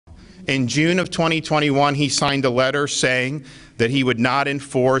In June of 2021, he signed a letter saying that he would not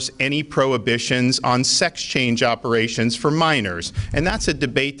enforce any prohibitions on sex change operations for minors. And that's a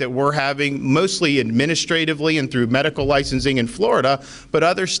debate that we're having mostly administratively and through medical licensing in Florida, but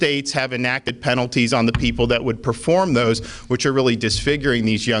other states have enacted penalties on the people that would perform those, which are really disfiguring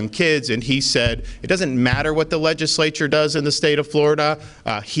these young kids. And he said it doesn't matter what the legislature does in the state of Florida,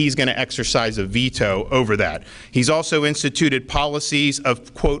 he's going to exercise a veto over that. He's also instituted policies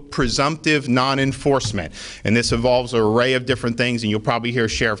of, quote, presumptive non-enforcement. And this involves an array of different things, and you'll probably hear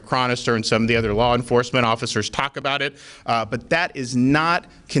Sheriff Chronister and some of the other law enforcement officers talk about it, but that is not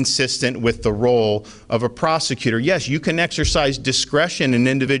consistent with the role of a prosecutor. Yes, you can exercise discretion in an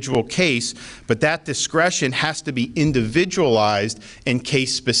individual case, but that discretion has to be individualized and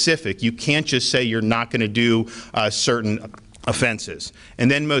case specific. You can't just say you're not going to do certain offenses. And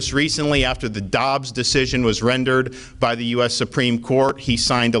then most recently, after the Dobbs decision was rendered by the U.S. Supreme Court, he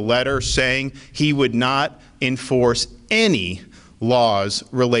signed a letter saying he would not enforce any laws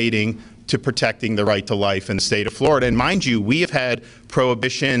relating to protecting the right to life in the state of Florida. And mind you, we have had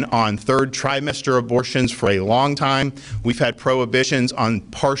prohibition on third trimester abortions for a long time. We've had prohibitions on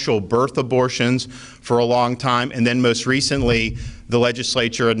partial birth abortions for a long time. And then most recently, the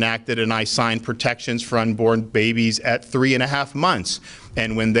legislature enacted and I signed protections for unborn babies at 3.5 months.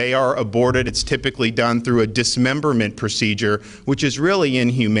 And when they are aborted, it's typically done through a dismemberment procedure, which is really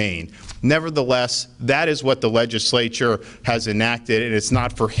inhumane. Nevertheless, that is what the legislature has enacted, and it's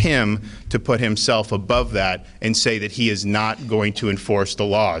not for him to put himself above that and say that he is not going to enforce the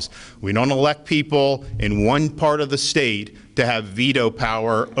laws. We don't elect people in one part of the state to have veto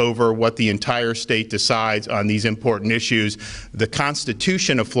power over what the entire state decides on these important issues. The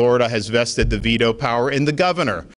Constitution of Florida has vested the veto power in the governor.